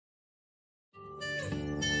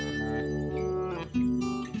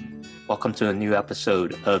Welcome to a new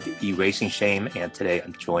episode of Erasing Shame, and today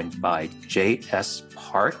I'm joined by J.S.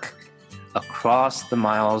 Park, across the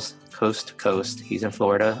miles, coast to coast. He's in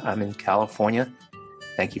Florida. I'm in California.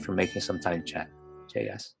 Thank you for making some time to chat,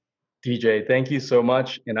 J.S. DJ, thank you so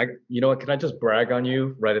much. And you know what, can I just brag on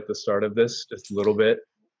you right at the start of this, just a little bit?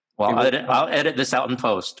 Well, I'll edit this out in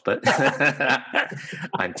post, but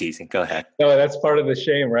I'm teasing. Go ahead. No, that's part of the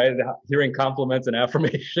shame, right? Hearing compliments and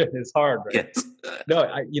affirmation is hard, right? Yes.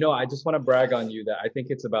 No, I just want to brag on you that I think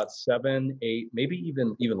it's about 7, 8, maybe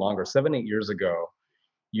even longer, 7, 8 years ago,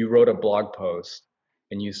 you wrote a blog post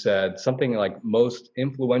and you said something like most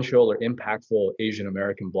influential or impactful Asian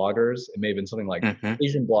American bloggers. It may have been something like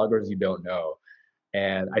Asian bloggers you don't know.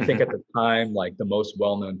 And I think at the time, like the most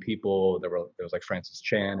well-known people, there was like Francis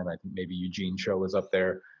Chan, and I think maybe Eugene Cho was up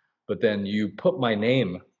there. But then you put my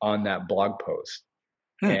name on that blog post,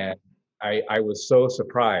 and I was so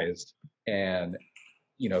surprised and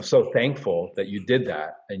so thankful that you did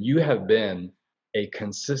that. And you have been a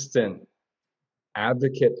consistent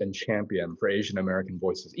advocate and champion for Asian American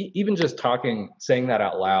voices. Even just saying that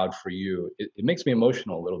out loud for you, it makes me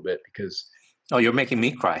emotional a little bit because you're making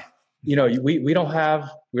me cry. We don't have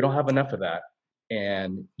enough of that,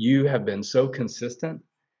 and you have been so consistent.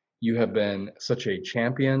 You have been such a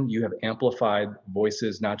champion. You have amplified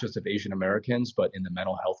voices not just of Asian Americans but in the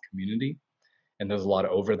mental health community, and there's a lot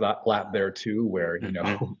of overlap there too, where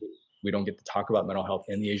we don't get to talk about mental health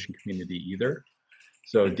in the Asian community either.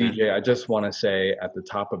 So DJ, I just want to say at the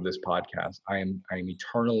top of this podcast, I am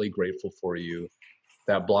eternally grateful for you.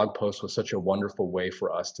 That blog post was such a wonderful way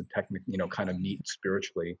for us to kind of meet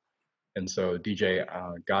spiritually. And so, DJ,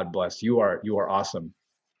 God bless you. Are awesome.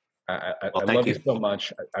 I love you so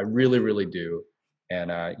much. I really, really do.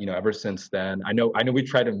 And ever since then, I know we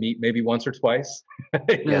try to meet maybe once or twice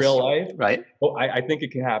in real life. Right. Well, I think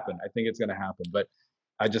it can happen. I think it's going to happen. But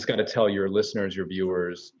I just got to tell your listeners, your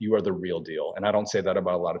viewers, you are the real deal. And I don't say that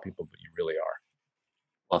about a lot of people, but you really are.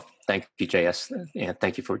 Well, thank you, JS, and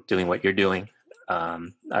thank you for doing what you're doing. I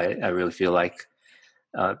really feel like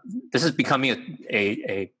this is becoming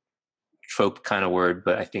a trope kind of word,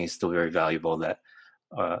 but I think it's still very valuable that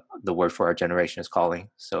the word for our generation is calling.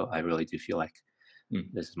 So I really do feel like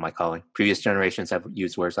this is my calling. Previous generations have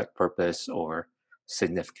used words like purpose or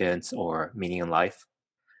significance or meaning in life.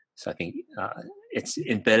 So I think it's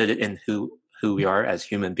embedded in who we are as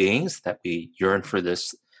human beings, that we yearn for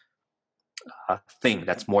this thing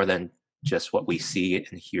that's more than just what we see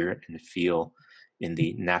and hear and feel in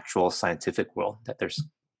the natural scientific world, that there's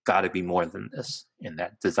got to be more than this, and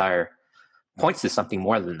that desire points to something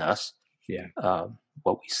more than us,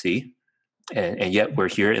 what we see, and yet we're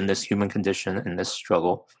here in this human condition, in this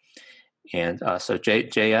struggle. And so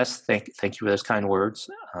JS, thank you for those kind words.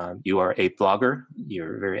 You are a blogger.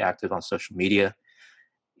 You're very active on social media,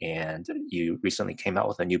 and you recently came out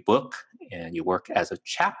with a new book, and you work as a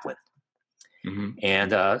chaplain.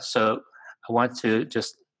 And so I want to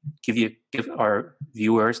just give our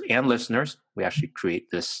viewers and listeners, we actually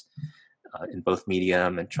create this in both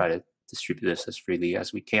medium and try to distribute this as freely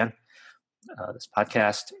as we can, this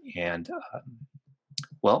podcast. And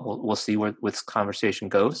we'll see where this conversation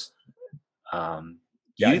goes.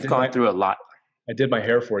 You've gone through a lot. I did my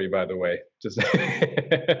hair for you, by the way, just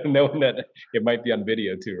knowing that it might be on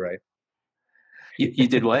video too, right? You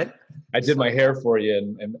did what? I did my hair for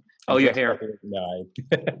you. And your hair. No,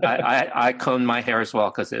 I combed my hair as well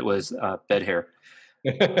because it was bed hair.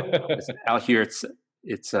 Out here,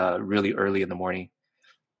 it's really early in the morning,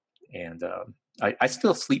 and I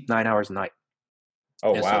still sleep 9 hours a night.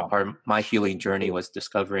 Oh, and wow! So part of my healing journey was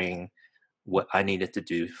discovering what I needed to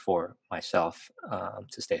do for myself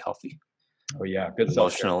to stay healthy. Oh yeah, good.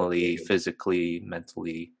 Emotionally, physically,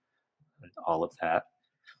 mentally, and all of that.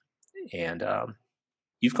 And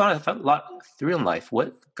you've gone a lot through in life.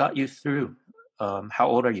 What got you through? How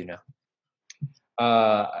old are you now?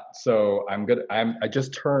 So I'm good. I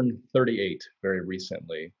just turned 38 very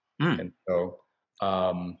recently, and so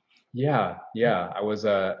I was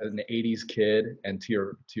an 80s kid. And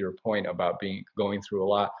to your point about going through a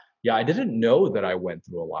lot, I didn't know that I went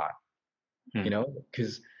through a lot.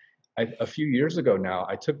 Because a few years ago now,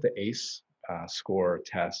 I took the ACE score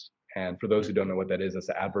test. And for those who don't know what that is, it's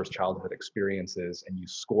the Adverse Childhood Experiences, and you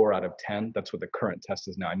score out of 10. That's what the current test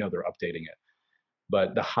is now. I know they're updating it.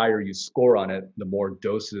 But the higher you score on it, the more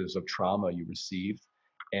doses of trauma you receive.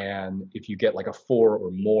 And if you get like a 4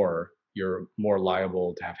 or more, you're more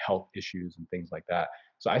liable to have health issues and things like that.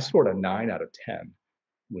 So I scored a 9 out of 10,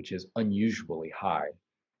 which is unusually high.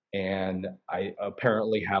 And I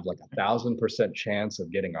apparently have like 1,000% chance of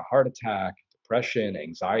getting a heart attack, depression,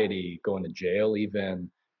 anxiety, going to jail even,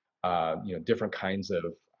 different kinds of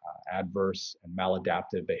adverse and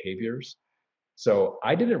maladaptive behaviors. So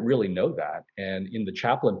I didn't really know that. And in the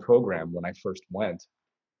chaplain program, when I first went,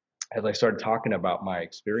 as I started talking about my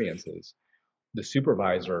experiences, the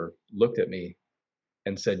supervisor looked at me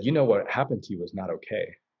and said, "You know, what happened to you was not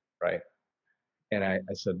okay, right?" And I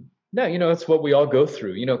said, "No, it's what we all go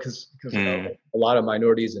through, because Mm, a lot of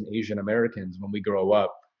minorities and Asian Americans, when we grow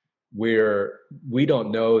up, we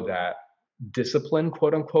don't know that discipline,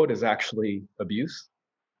 quote unquote, is actually abuse,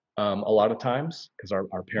 a lot of times, because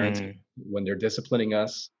our parents, mm, when they're disciplining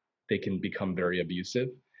us, they can become very abusive.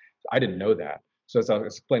 I didn't know that. So as I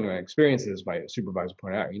was explaining my experiences, my supervisor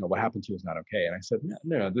pointed out, what happened to you is not okay. And I said, no,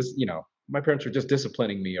 no, this, my parents were just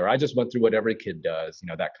disciplining me, or I just went through what every kid does,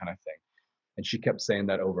 that kind of thing. And she kept saying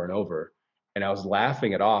that over and over. And I was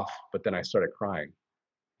laughing it off, but then I started crying,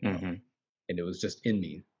 you know, mhm, and it was just in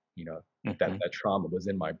me, that mhm. that trauma was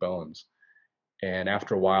in my bones. And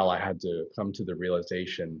after a while, I had to come to the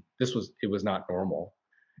realization it was not normal.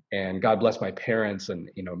 And God bless my parents and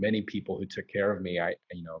many people who took care of me.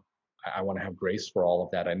 I want to have grace for all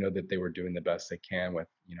of that. I know that they were doing the best they can with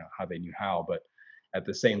how they knew how, but at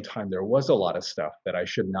the same time, there was a lot of stuff that I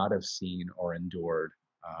should not have seen or endured,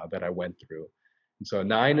 that I went through. And so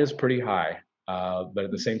 9 is pretty high, but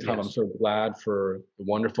at the same time, I'm Yes. so glad for the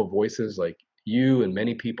wonderful voices like you and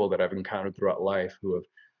many people that I've encountered throughout life who have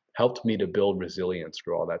helped me to build resilience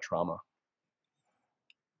through all that trauma.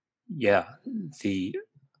 Yeah. The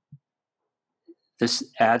This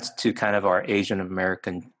adds to kind of our Asian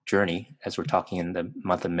American journey as we're talking in the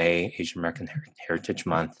month of May, Asian American Heritage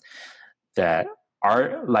Month, that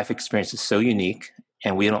our life experience is so unique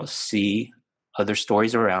and we don't see other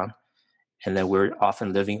stories around. And then we're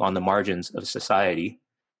often living on the margins of society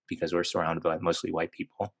because we're surrounded by mostly white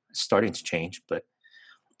people. It's starting to change, but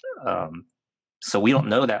um, so we don't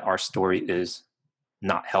know that our story is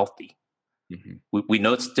not healthy. Hmm. We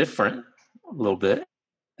know it's different a little bit,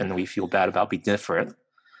 and we feel bad about being different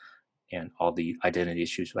and all the identity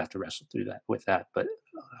issues we have to wrestle through that with that. But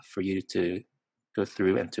for you to go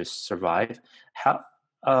through and to survive, how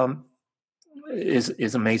um,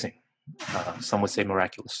 is amazing. Some would say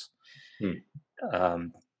miraculous. Hmm.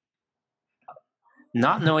 Um,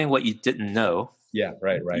 Not knowing what you didn't know, Yeah,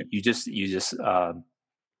 right, right. you just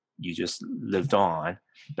lived on.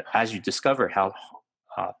 But as you discover how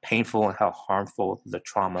painful and how harmful the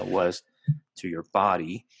trauma was to your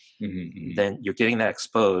body, Hmm. Hmm. then you're getting that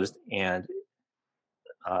exposed, and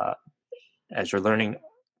uh, as you're learning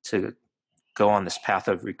to go on this path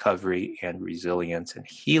of recovery and resilience and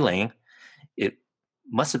healing, it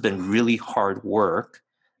must have been really hard work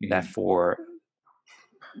that Hmm. for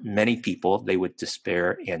many people, they would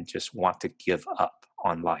despair and just want to give up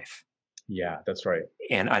on life. Yeah, that's right.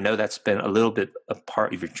 And I know that's been a little bit a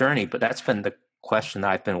part of your journey, but that's been the question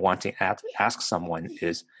I've been wanting to ask someone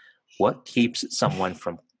is what keeps someone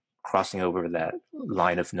from crossing over that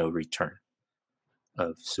line of no return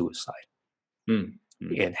of suicide? Mm,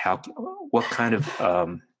 mm. And what kind of,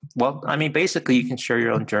 well, I mean, basically you can share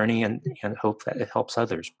your own journey and hope that it helps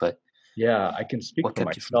others, but Yeah, I can speak what for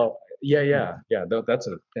kept you from that? myself. Yeah, Mm, yeah, yeah. That's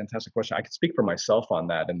a fantastic question. I can speak for myself on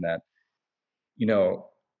that, and that, you know,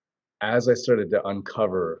 as I started to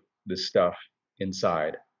uncover this stuff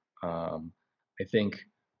inside, um, I think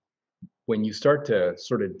when you start to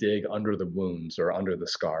sort of dig under the wounds or under the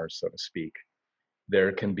scars, so to speak,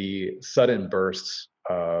 there can be sudden bursts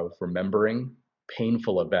of remembering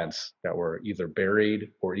painful events that were either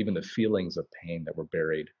buried or even the feelings of pain that were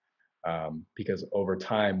buried. Because over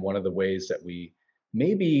time, one of the ways that we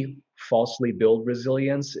maybe falsely build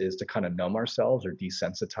resilience is to kind of numb ourselves or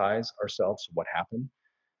desensitize ourselves to what happened,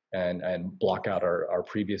 and block out our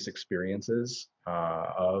previous experiences,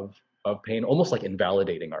 of pain, almost like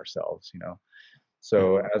invalidating ourselves. mm,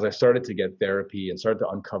 So as I started to get therapy and started to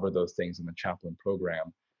uncover those things in the chaplain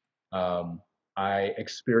program, um, I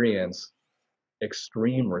experienced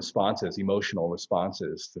extreme responses, emotional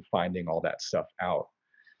responses to finding all that stuff out.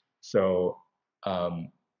 So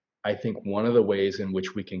um, I think one of the ways in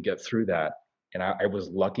which we can get through that, and I was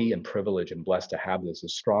lucky and privileged and blessed to have this,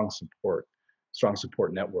 is strong support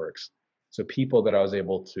networks. So people that I was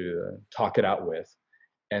able to talk it out with.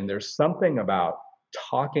 And there's something about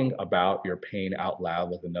talking about your pain out loud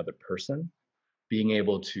with another person, being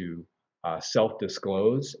able to self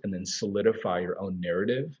disclose and then solidify your own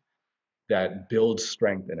narrative, that builds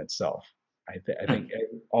strength in itself. I mm, think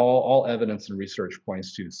all evidence and research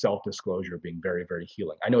points to self disclosure being very, very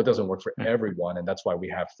healing. I know it doesn't work for mm, everyone, and that's why we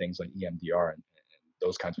have things like EMDR and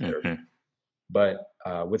those kinds of therapies. mhm, But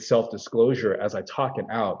with self disclosure, as I talk it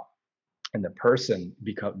out, and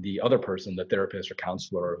the other person, the therapist or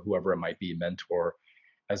counselor or whoever it might be, mentor,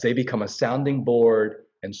 as they become a sounding board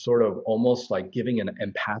and sort of almost like giving an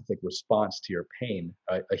empathic response to your pain,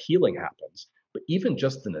 a healing happens. But even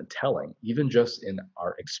just in the telling, even just in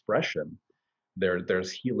our expression,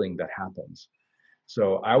 there's healing that happens.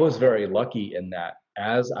 So I was very lucky in that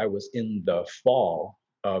as I was in the fall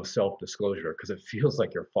of self-disclosure, because it feels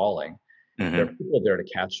like you're falling, there are Mm-hmm. people there to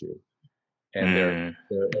catch you. And Mm.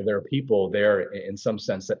 there are people there in some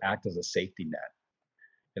sense that act as a safety net.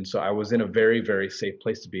 And so I was in a very, very safe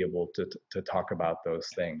place to be able to talk about those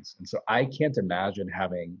things. And so I can't imagine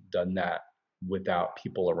having done that without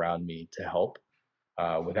people around me to help,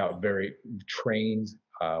 without very trained,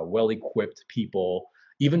 well-equipped people,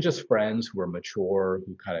 even just friends who were mature,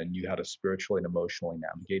 who kind of knew how to spiritually and emotionally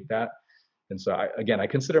navigate that. And so again, I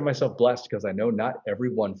consider myself blessed because I know not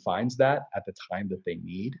everyone finds that at the time that they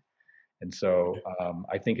need. And so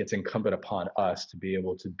I think it's incumbent upon us to be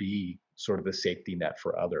able to be sort of the safety net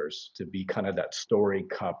for others, to be kind of that story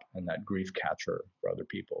cup and that grief catcher for other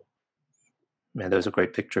people. Man, those are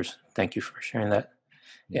great pictures. Thank you for sharing that.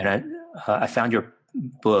 Yeah. And I found your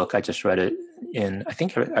book. I just read it I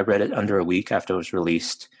think I read it under a week after it was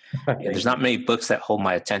released. And Thank there's you. not many books that hold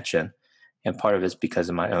my attention. And part of it's because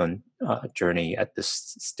of my own journey at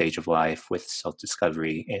this stage of life with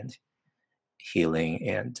self-discovery and healing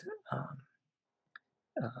and um,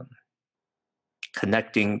 um,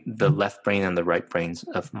 connecting the left brain and the right brains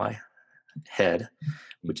of my head,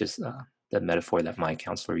 which is the metaphor that my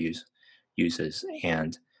counselor uses.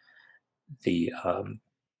 And the um,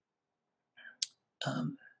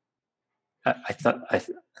 I thought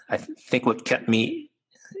I think what kept me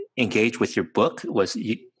engaged with your book was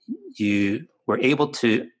you were able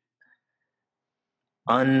to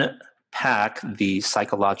unpack the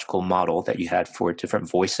psychological model that you had for different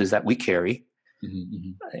voices that we carry,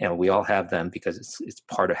 Mm-hmm, and we all have them because it's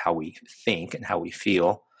part of how we think and how we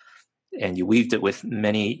feel. And you weaved it with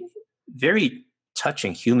many very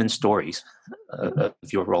touching human stories mm-hmm, of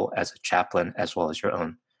your role as a chaplain as well as your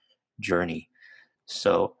own journey.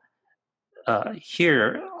 So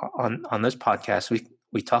here on this podcast,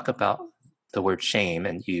 we talk about the word shame,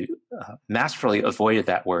 and you masterfully avoided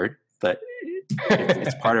that word, but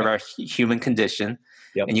it's part of our human condition.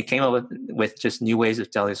 Yep. And you came up with just new ways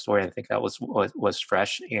of telling a story. I think that was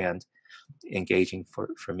fresh and engaging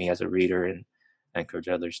for me as a reader, and I encourage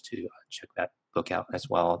others to check that book out as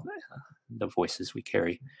well. The voices we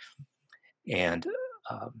carry, and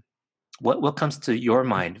um, what comes to your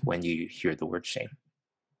mind when you hear the word shame?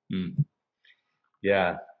 Mm.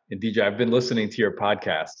 Yeah. And DJ, I've been listening to your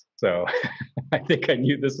podcast, so I think I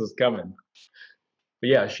knew this was coming. But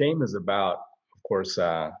yeah, shame is about, of course,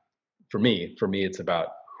 for me, it's about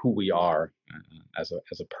who we are as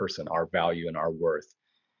a person, our value and our worth.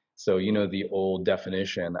 So, you know, the old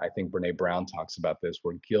definition, I think Brene Brown talks about this,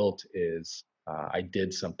 where guilt is I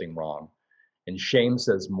did something wrong, and shame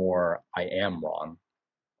says more I am wrong.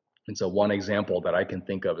 And so, one example that I can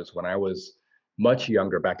think of is when I was much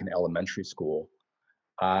younger, back in elementary school,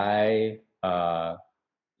 I,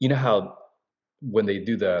 you know how when they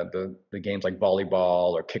do the games like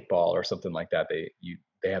volleyball or kickball or something like that, they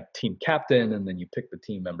have team captain and then you pick the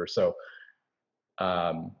team member. So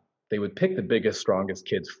um, they would pick the biggest, strongest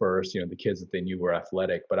kids first, you know, the kids that they knew were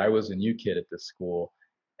athletic. But I was a new kid at this school,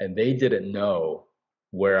 and they didn't know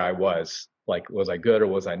where I was. Like, was I good or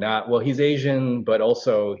was I not? Well, he's Asian, but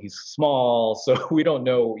also he's small, so we don't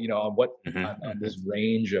know, you know, Mm-hmm, on mm-hmm. this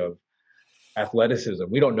range of athleticism.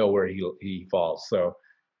 We don't know where he falls. So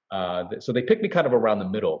so they picked me kind of around the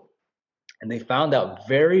middle, and they found out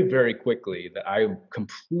very, very quickly that I'm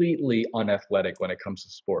completely unathletic when it comes to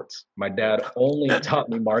sports. My dad only taught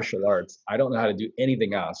me martial arts. I don't know how to do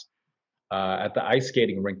anything else. At the ice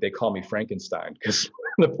skating rink, they call me Frankenstein because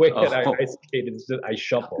the way that I Oh, ice skated is just I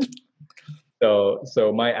shuffle.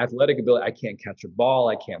 So my athletic ability, I can't catch a ball,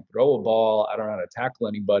 I can't throw a ball, I don't know how to tackle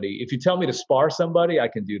anybody. If you tell me to spar somebody, I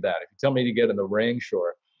can do that. If you tell me to get in the ring,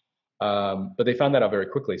 sure. But they found that out very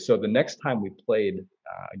quickly. So the next time we played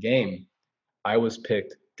a game, I was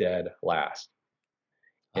picked dead last.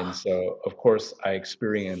 And so, of course, I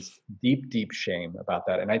experienced deep, deep shame about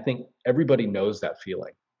that. And I think everybody knows that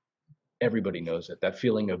feeling. Everybody knows it. That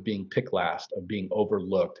feeling of being picked last, of being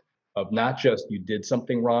overlooked, of not just you did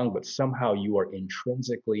something wrong, but somehow you are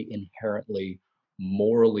intrinsically, inherently,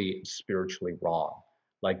 morally, spiritually wrong.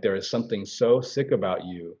 Like there is something so sick about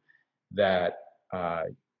you that uh,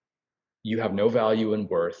 you have no value and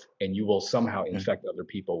worth, and you will somehow infect other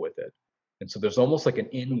people with it. And so there's almost like an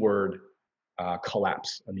inward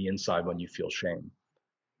collapse on the inside when you feel shame.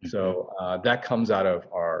 mm-hmm. So that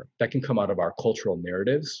can come out of our cultural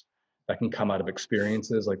narratives, that can come out of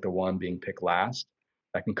experiences like the one being picked last,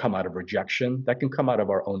 that can come out of rejection, that can come out of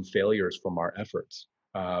our own failures from our efforts.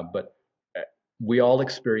 But we all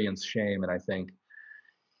experience shame, and I think,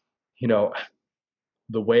 you know,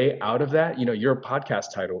 the way out of that, your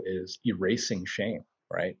podcast title is Erasing Shame,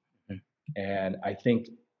 right? Mhm. And I think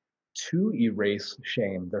to erase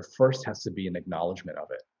shame, there first has to be an acknowledgement of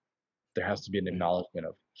it. There has to be an Mhm. acknowledgement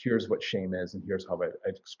of here's what shame is and here's how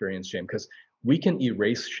I've experienced shame. Because we can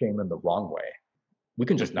erase shame in the wrong way. We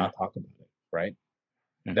can just Mhm. not talk about it, right?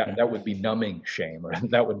 That Mhm. that would be numbing shame, or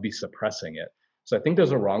that would be suppressing it. So I think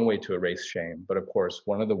there's a wrong way to erase shame. But of course,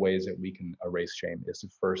 one of the ways that we can erase shame is to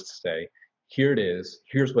first say, here it is,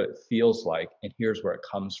 here's what it feels like, and here's where it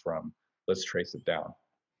comes from. Let's trace it down.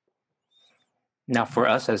 Now, for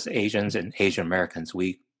us as Asians and Asian Americans,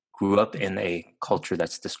 we grew up in a culture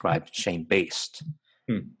that's described shame based.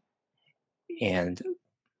 Hmm. And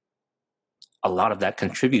a lot of that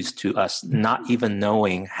contributes to us not even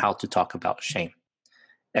knowing how to talk about shame,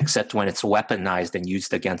 except when it's weaponized and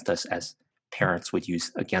used against us as parents would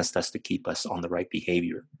use against us to keep us on the right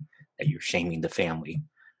behavior, that you're shaming the family,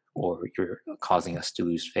 or you're causing us to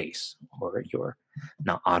lose face, or you're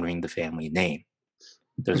not honoring the family name.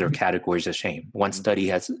 Those are categories of shame. One study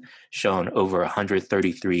has shown over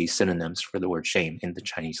 133 synonyms for the word shame in the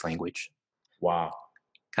Chinese language. Wow.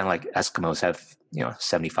 Kind of like Eskimos have,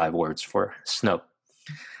 75 words for snow.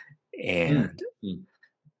 Hmm. And Hmm.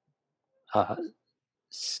 uh,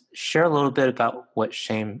 share a little bit about what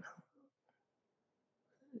shame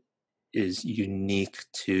is unique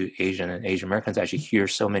to Asian and Asian Americans. As you hear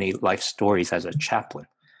so many life stories as a chaplain,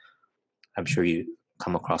 I'm sure you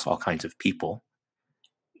come across all kinds of people,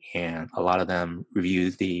 and a lot of them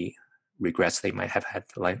review the regrets they might have had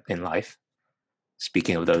in life.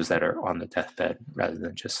 Speaking of those that are on the deathbed rather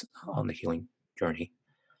than just on the healing journey.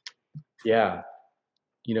 Yeah.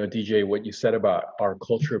 DJ, what you said about our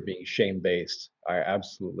culture being shame based, I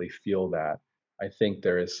absolutely feel that. I think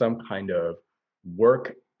there is some kind of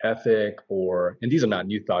work ethic, and these are not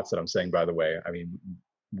new thoughts that I'm saying, by the way. I mean,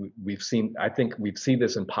 I think we've seen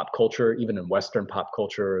this in pop culture, even in Western pop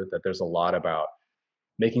culture, that there's a lot about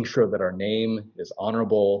making sure that our name is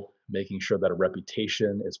honorable, making sure that our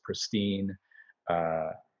reputation is pristine,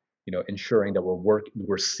 uh, ensuring that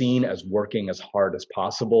we're seen as working as hard as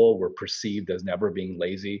possible, we're perceived as never being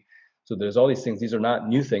lazy. So there's all these things. These are not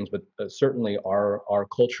new things, but certainly our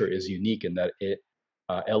culture is unique in that it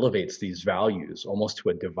elevates these values almost to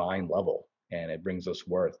a divine level, and it brings us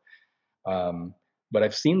worth. Um, but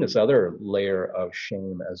I've seen this other layer of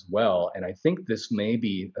shame as well, and I think this may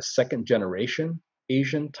be a second generation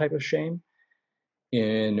Asian type of shame,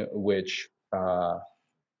 in which,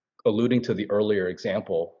 alluding to the earlier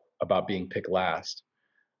example about being picked last,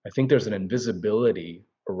 I think there's an invisibility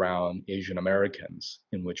around Asian Americans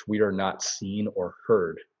in which we are not seen or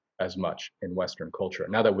heard as much in Western culture.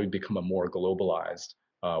 Now that we've become a more globalized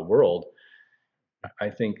world, I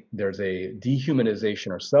think there's a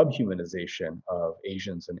dehumanization or subhumanization of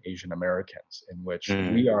Asians and Asian Americans, in which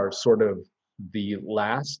we Mm, are sort of the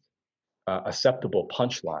last acceptable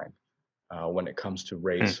punchline when it comes to mm,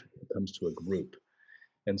 race, when it comes to a group.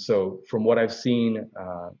 And so, from what I've seen,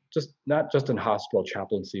 just not just in hospital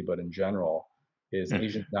chaplaincy, but in general, is mm,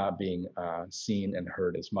 Asians not being seen and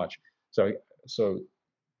heard as much. So, so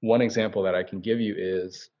one example that I can give you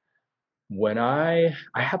is when I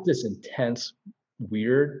have this intense,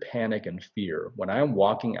 weird panic and fear when I'm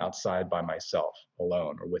walking outside by myself,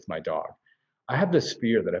 alone, or with my dog. I have this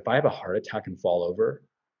fear that if I have a heart attack and fall over,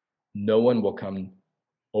 no one will come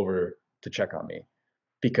over to check on me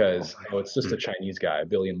oh because, my, oh, it's just a mm, Chinese guy, a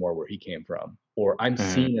billion more where he came from, or I'm mm,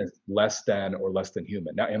 seen as less than or less than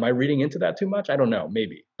human. Now, am I reading into that too much? I don't know,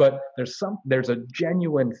 maybe, but there's a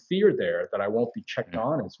genuine fear there that I won't be checked mm,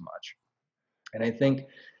 on as much. And I think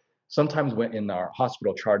sometimes when in our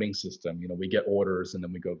hospital charting system, we get orders and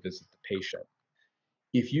then we go visit the patient.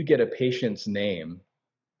 If you get a patient's name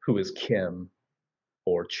who is Kim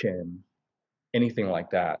or Chin, anything like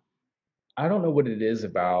that, I don't know what it is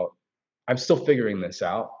about. I'm still figuring this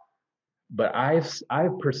out, but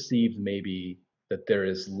I've perceived maybe that there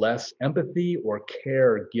is less empathy or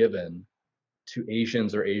care given to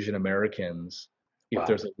Asians or Asian Americans if wow.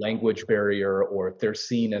 there's a language barrier, or if they're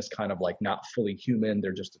seen as kind of like not fully human,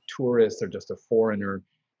 they're just a tourist, they're just a foreigner,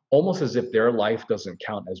 almost as if their life doesn't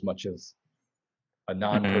count as much as a Mm,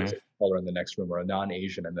 non-person of color in the next room or a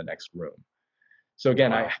non-Asian in the next room. So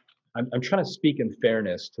again, wow. I'm trying to speak in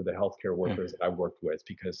fairness to the healthcare Mm, workers that I've worked with,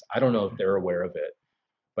 because I don't know if they're aware of it,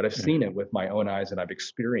 but I've mm, seen it with my own eyes and I've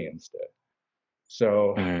experienced it.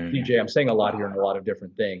 So, mm, DJ, I'm saying a lot here and wow. a lot of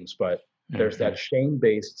different things, but there's that Mhm,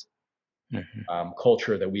 shame-based mhm,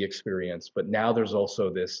 culture that we experience, but now there's also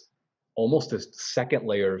this almost this second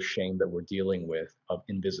layer of shame that we're dealing with of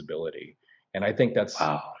invisibility. And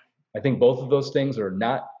Wow. I think both of those things are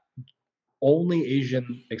not only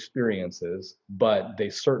Asian experiences, but they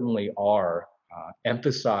certainly are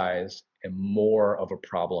emphasized and more of a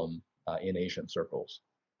problem in Asian circles.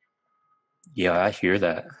 Yeah, I hear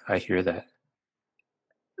that. I hear that.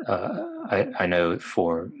 I know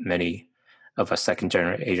for many of us second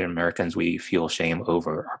generation Asian Americans, we feel shame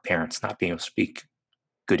over our parents not being able to speak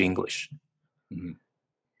good English. Mhm.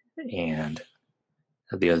 And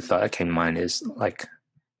the other thought that came to mind is like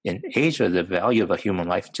in Asia, the value of a human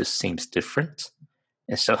life just seems different.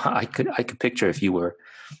 And so I could picture if you were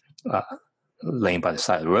uh, laying by the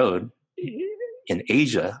side of the road in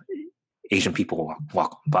Asia, Asian people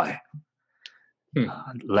walk by. Hmm.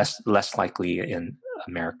 Less likely in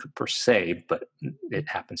America per se, but it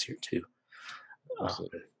happens here too. Uh,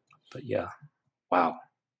 Absolutely. but yeah, wow,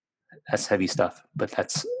 that's heavy stuff. But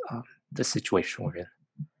that's the situation we're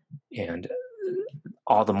in, and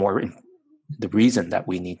all the more the reason that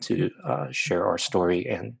we need to share our story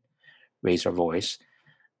and raise our voice.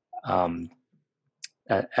 Um,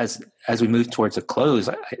 as we move towards a close,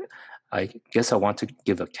 I guess I want to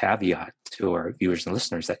give a caveat to our viewers and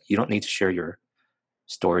listeners that you don't need to share your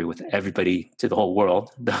story with everybody to the whole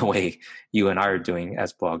world the way you and I are doing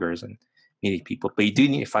as bloggers and media people, but you do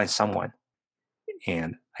need to find someone.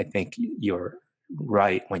 And I think you're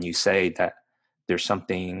right when you say that there's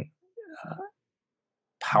something uh,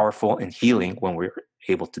 powerful and healing when we're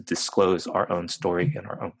able to disclose our own story and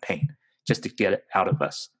our own pain just to get it out of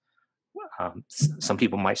us. Some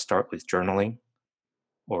people might start with journaling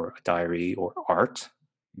or a diary or art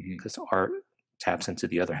Mhm. because art taps into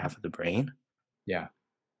the other half of the brain. Yeah.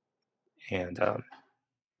 And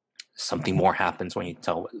something more happens when you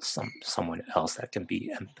tell someone else that can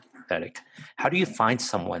be empathetic. How do you find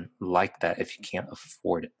someone like that if you can't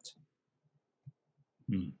afford it?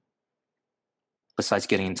 Hmm. Besides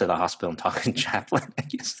getting into the hospital and talking to chaplain, I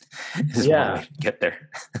guess is one way Yeah. to get there.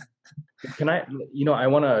 Can I, I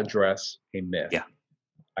want to address a myth. Yeah,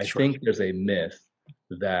 I sure. think there's a myth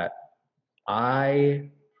that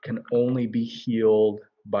I can only be healed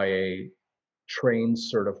by a trained,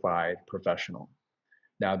 certified professional.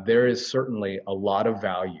 Now, there is certainly a lot of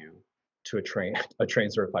value to a trained,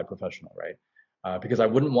 certified professional, right? Because I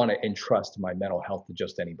wouldn't want to entrust my mental health to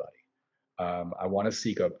just anybody. I want to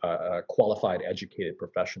seek a qualified, educated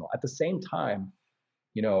professional. At the same time,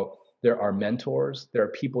 there are mentors, there are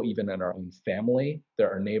people even in our own family,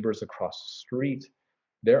 there are neighbors across the street.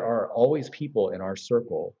 There are always people in our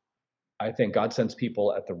circle. I think God sends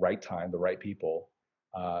people at the right time, the right people.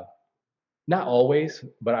 Uh, Not always,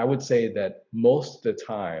 but I would say that most of the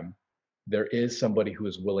time, there is somebody who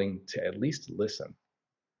is willing to at least listen.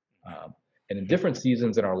 Um, and in different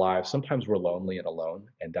seasons in our lives, sometimes we're lonely and alone,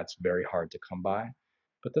 and that's very hard to come by.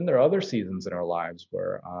 But then there are other seasons in our lives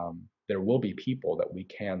where there will be people that we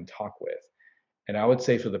can talk with. And I would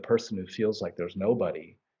say for the person who feels like there's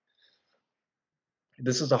nobody,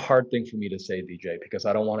 this is a hard thing for me to say, DJ, because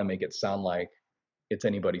I don't want to make it sound like it's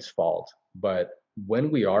anybody's fault. But when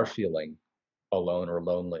we are feeling alone or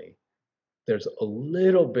lonely, there's a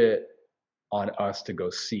little bit on us to go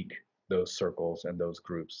seek those circles and those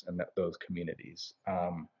groups and those communities.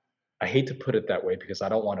 I hate to put it that way because I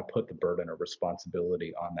don't want to put the burden or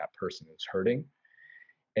responsibility on that person who's hurting.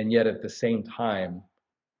 And yet at the same time,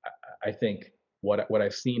 I think what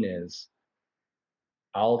I've seen is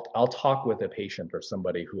I'll talk with a patient or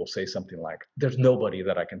somebody who will say something like, "There's nobody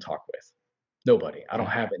that I can talk with. Nobody. I don't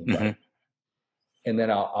have anybody." Mm-hmm. And then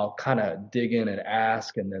I'll kind of dig in and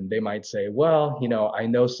ask, and then they might say, "Well, I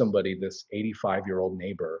know somebody, this 85-year-old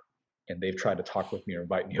neighbor, and they've tried to talk with me or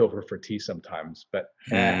invite me over for tea sometimes, but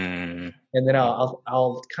eh." Mm-hmm. And then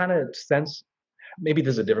I'll kind of sense, maybe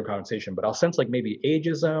this is a different conversation, but I'll sense like maybe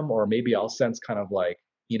ageism, or maybe I'll sense kind of like,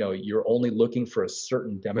 you're only looking for a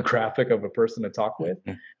certain demographic of a person to talk with.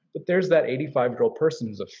 But there's that 85-year-old person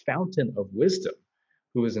who's a fountain of wisdom,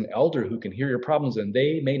 who is an elder who can hear your problems, and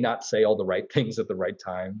they may not say all the right things at the right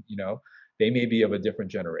time. They may be of a different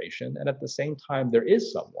generation, and at the same time, there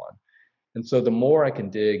is someone. And so the more I can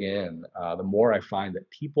dig in, the more I find that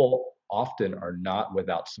people often are not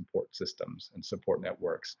without support systems and support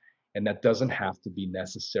networks. And that doesn't have to be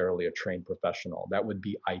necessarily a trained professional. That would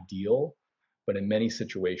be ideal. But in many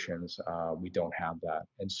situations, we don't have that.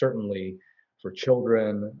 And certainly for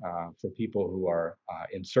children, for people who are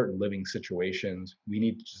in certain living situations, we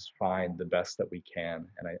need to just find the best that we can.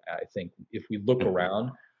 And I think if we look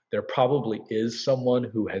around, there probably is someone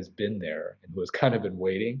who has been there and who has kind of been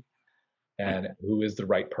waiting, and who is the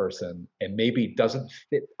right person, and maybe doesn't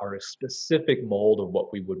fit our specific mold of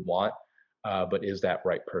what we would want, but is that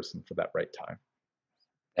right person for that right time.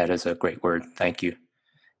 That is a great word. Thank you.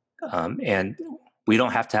 And we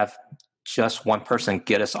don't have to have just one person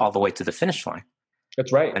get us all the way to the finish line.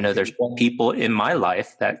 That's right. I know there's people in my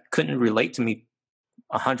life that couldn't relate to me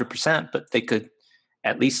 100%, but they could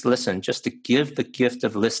at least listen. Just to give the gift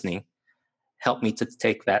of listening help me to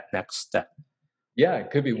take that next step. Yeah,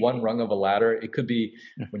 it could be one rung of a ladder. It could be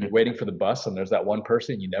when you're Mm-hmm. waiting for the bus and there's that one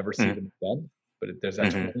person, you never see them again, but there's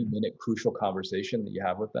that Mm-hmm. 20-minute crucial conversation that you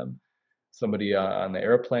have with them. Somebody on the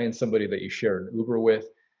airplane, somebody that you share an Uber with.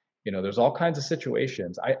 There's all kinds of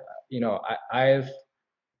situations. I've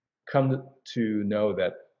come to know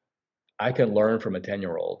that I can learn from a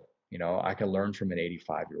 10-year-old. I can learn from an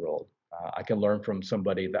 85-year-old. I can learn from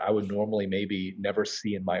somebody that I would normally maybe never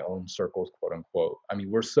see in my own circles, quote unquote. I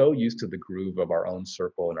mean, we're so used to the groove of our own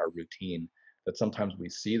circle and our routine that sometimes we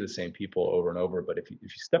see the same people over and over. But if you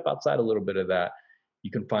step outside a little bit of that,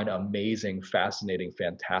 you can find amazing, fascinating,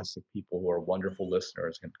 fantastic people who are wonderful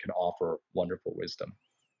listeners and can offer wonderful wisdom.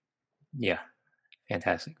 Yeah,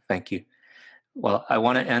 fantastic. Thank you. Well, I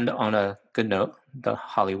want to end on a good note, the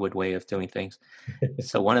Hollywood way of doing things.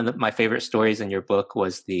 So, one of my favorite stories in your book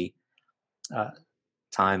was the uh,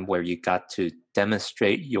 time where you got to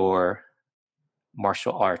demonstrate your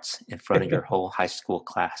martial arts in front of your whole high school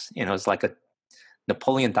class. It was like a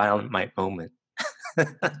Napoleon Dynamite moment.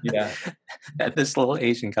 Yeah. That this little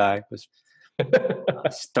Asian guy was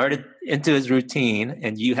started into his routine,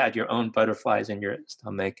 and you had your own butterflies in your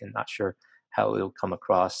stomach and not sure how it would come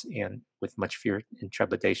across. And with much fear and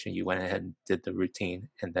trepidation, you went ahead and did the routine,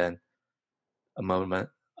 and then a moment,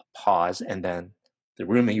 a pause, and then the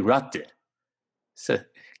room erupted. So,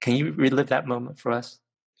 can you relive that moment for us?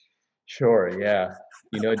 Sure. Yeah.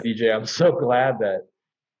 DJ, I'm so glad that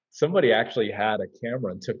somebody actually had a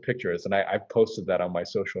camera and took pictures, and I've posted that on my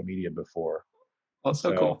social media before. Oh,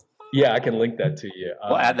 so So cool. yeah, I can link that to you.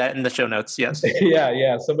 We'll add that in the show notes. Yes.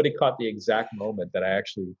 Yeah. Somebody caught the exact moment that I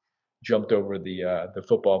actually jumped over the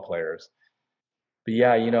football players. But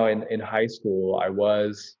yeah, in high school, I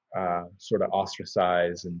was sort of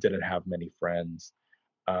ostracized and didn't have many friends.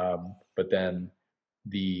 But then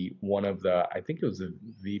I think it was the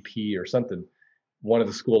VP or something, one of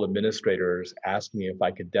the school administrators asked me if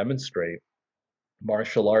I could demonstrate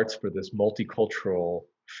martial arts for this multicultural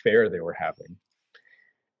fair they were having.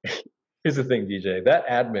 Here's the thing, DJ. That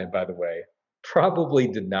admin, by the way, probably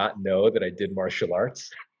did not know that I did martial arts.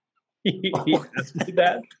 He Oh, asked me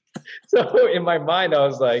that. So in my mind, I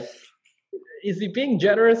was like, is he being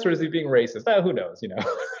generous or is he being racist? Who knows,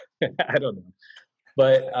 I don't know.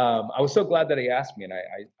 But I was so glad that he asked me, and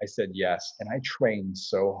I said yes. And I trained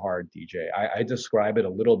so hard, DJ. I describe it a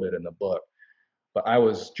little bit in the book. But I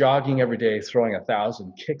was jogging every day, throwing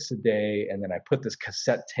 1,000 kicks a day, and then I put this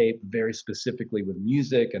cassette tape very specifically with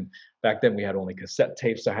music. And back then we had only cassette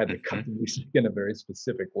tapes, so I had to cut the music in a very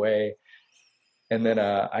specific way. And then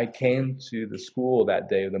I came to the school that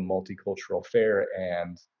day of the multicultural fair,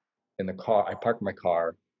 and in the car, I parked my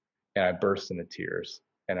car, and I burst into tears.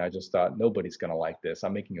 And I just thought, nobody's gonna like this.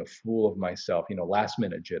 I'm making a fool of myself. Last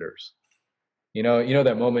minute jitters.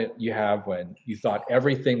 That moment you have when you thought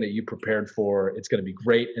everything that you prepared for, it's going to be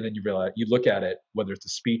great, and then you realize, you look at it, whether it's a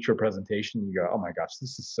speech or presentation, you go, oh my gosh,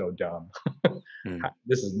 this is so dumb. mm,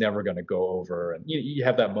 This is never going to go over. And you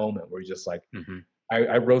have that moment where you're just like, mm-hmm.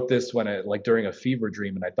 I wrote this when like during a fever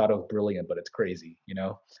dream, and I thought it was brilliant, but it's crazy.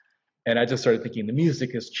 And I just started thinking the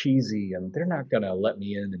music is cheesy, and they're not going to let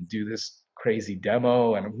me in and do this crazy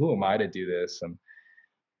demo, and who am I to do this? And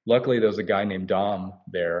luckily there was a guy named Dom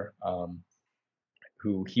there,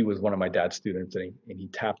 who he was one of my dad's students, and he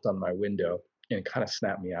tapped on my window and it kind of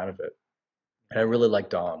snapped me out of it. And I really liked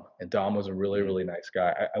Dom, and Dom was a really, Mm-hmm. really nice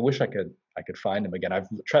guy. I wish I could find him again. I've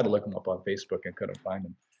tried to look him up on Facebook and couldn't find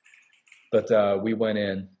him. But we went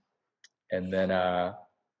in, and then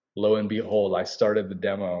lo and behold, I started the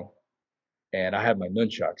demo, and I had my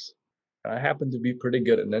nunchucks. And I happened to be pretty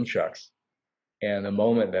good at nunchucks. And the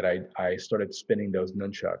moment that I started spinning those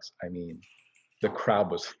nunchucks, I mean, the crowd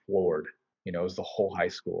was floored. It was the whole high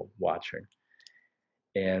school watching.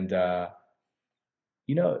 And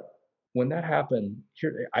you know, when that happened,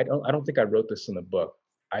 here I don't think I wrote this in the book.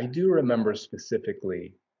 I do remember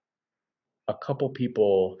specifically a couple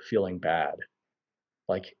people feeling bad,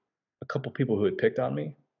 like a couple people who had picked on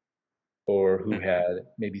me or who had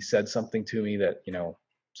maybe said something to me that,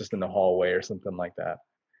 just in the hallway or something like that.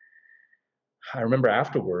 I remember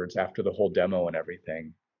afterwards, after the whole demo and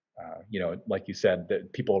everything, like you said,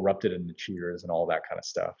 that people erupted into cheers and all that kind of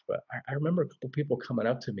stuff. But I remember a couple people coming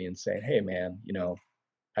up to me and saying, "Hey, man,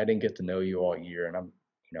 I didn't get to know you all year, and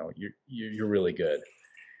you're really good."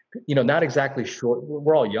 not exactly sure.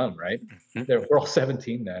 We're all young, right? Mhm. We're all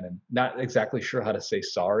 17 then, and not exactly sure how to say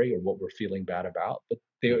sorry or what we're feeling bad about. But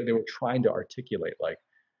they were trying to articulate like,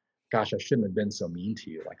 "Gosh, I shouldn't have been so mean to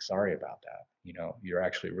you. Like, sorry about that. You're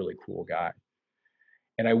actually a really cool guy."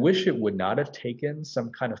 And I wish it would not have taken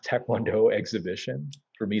some kind of taekwondo exhibition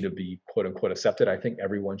for me to be quote unquote accepted. I think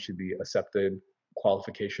everyone should be accepted,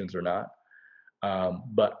 qualifications or not.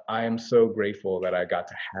 But I am so grateful that I got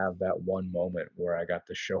to have that one moment where I got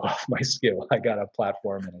to show off my skill. I got a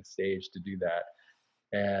platform and a stage to do that.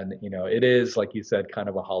 And, it is, like you said, kind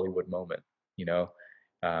of a Hollywood moment, you know,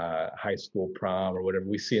 high school prom or whatever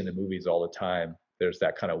we see in the movies all the time. There's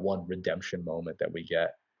that kind of one redemption moment that we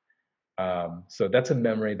get. So that's a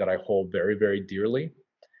memory that I hold very, very dearly.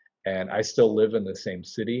 And I still live in the same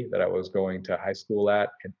city that I was going to high school at.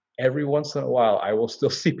 And every once in a while, I will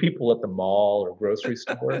still see people at the mall or grocery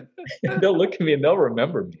store, and they'll look at me and they'll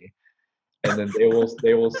remember me. And then they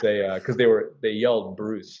will say because they yelled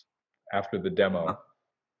Bruce after the demo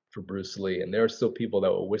for Bruce Lee, and there are still people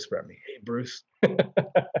that will whisper at me, "Hey, Bruce."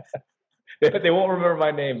 They won't remember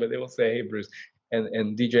my name, but they will say, "Hey, Bruce."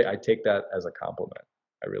 And DJ, I take that as a compliment.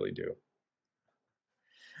 I really do.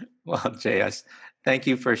 Well, JS, thank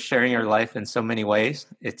you for sharing your life in so many ways.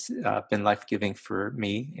 It's been life-giving for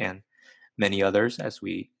me and many others as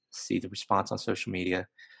we see the response on social media.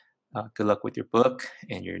 Good luck with your book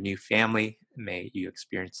and your new family. May you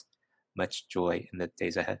experience much joy in the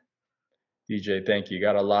days ahead. DJ, thank you.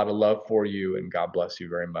 Got a lot of love for you, and God bless you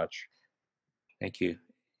very much. Thank you.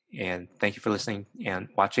 And thank you for listening and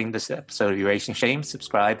watching this episode of Erasing Shame.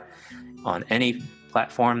 Subscribe on any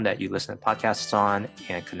platform that you listen to podcasts on,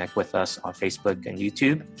 and connect with us on Facebook and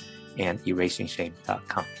YouTube and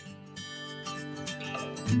erasingshame.com.